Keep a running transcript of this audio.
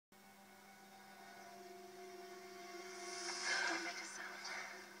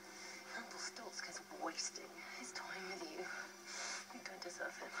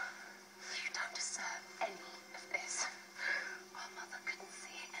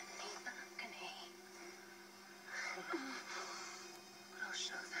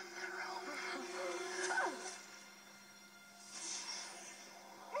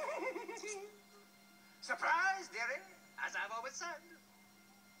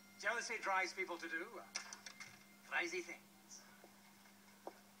Jealousy drives people to do crazy things.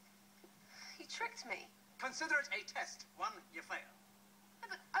 You tricked me. Consider it a test. One, you fail. Yeah,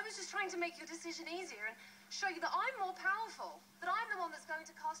 but I was just trying to make your decision easier and show you that I'm more powerful, that I'm the one that's going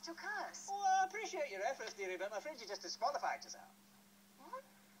to cast your curse. Oh, I appreciate your efforts, dearie, but I'm afraid you just disqualified yourself. What?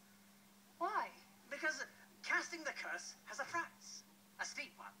 Why? Because casting the curse has a price. A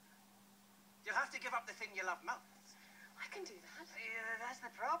steep one. You'll have to give up the thing you love most. I can do that. That's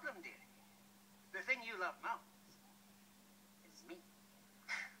the problem, dearie. The thing you love most is me.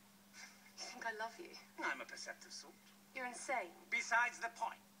 You think I love you? I'm a perceptive sort. You're insane. Besides the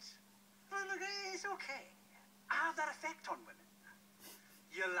point. Well, look, it's okay. I have that effect on women.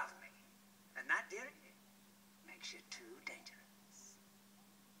 You love me. And that, dearie, makes you too dangerous.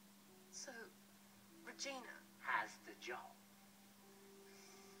 So, Regina Has the job.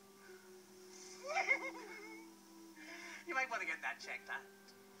 You might want to get that checked out.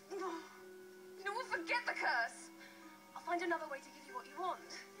 No, we'll forget the curse. I'll find another way to give you what you want.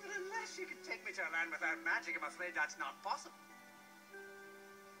 But unless you can take me to a land without magic, I'm afraid that's not possible.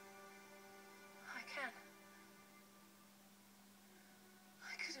 I can.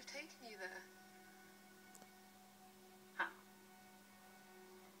 I could have taken you there. How?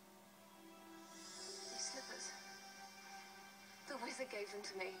 These slippers. The wizard gave them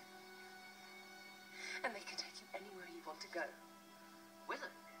to me. And they can take you anywhere you want to go. Wizard?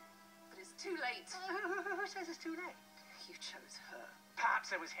 But it's too late. Who says it's too late? You chose her.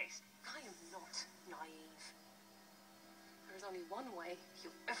 Perhaps I was hasty. I am not naive. There is only one way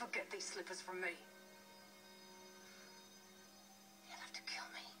you'll ever get these slippers from me. You'll have to kill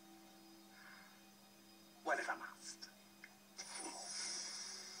me. Well, if I must.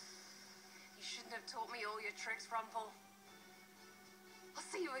 You shouldn't have taught me all your tricks, Rumple. I'll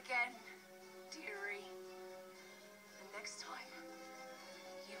see you again, dearie. And next time,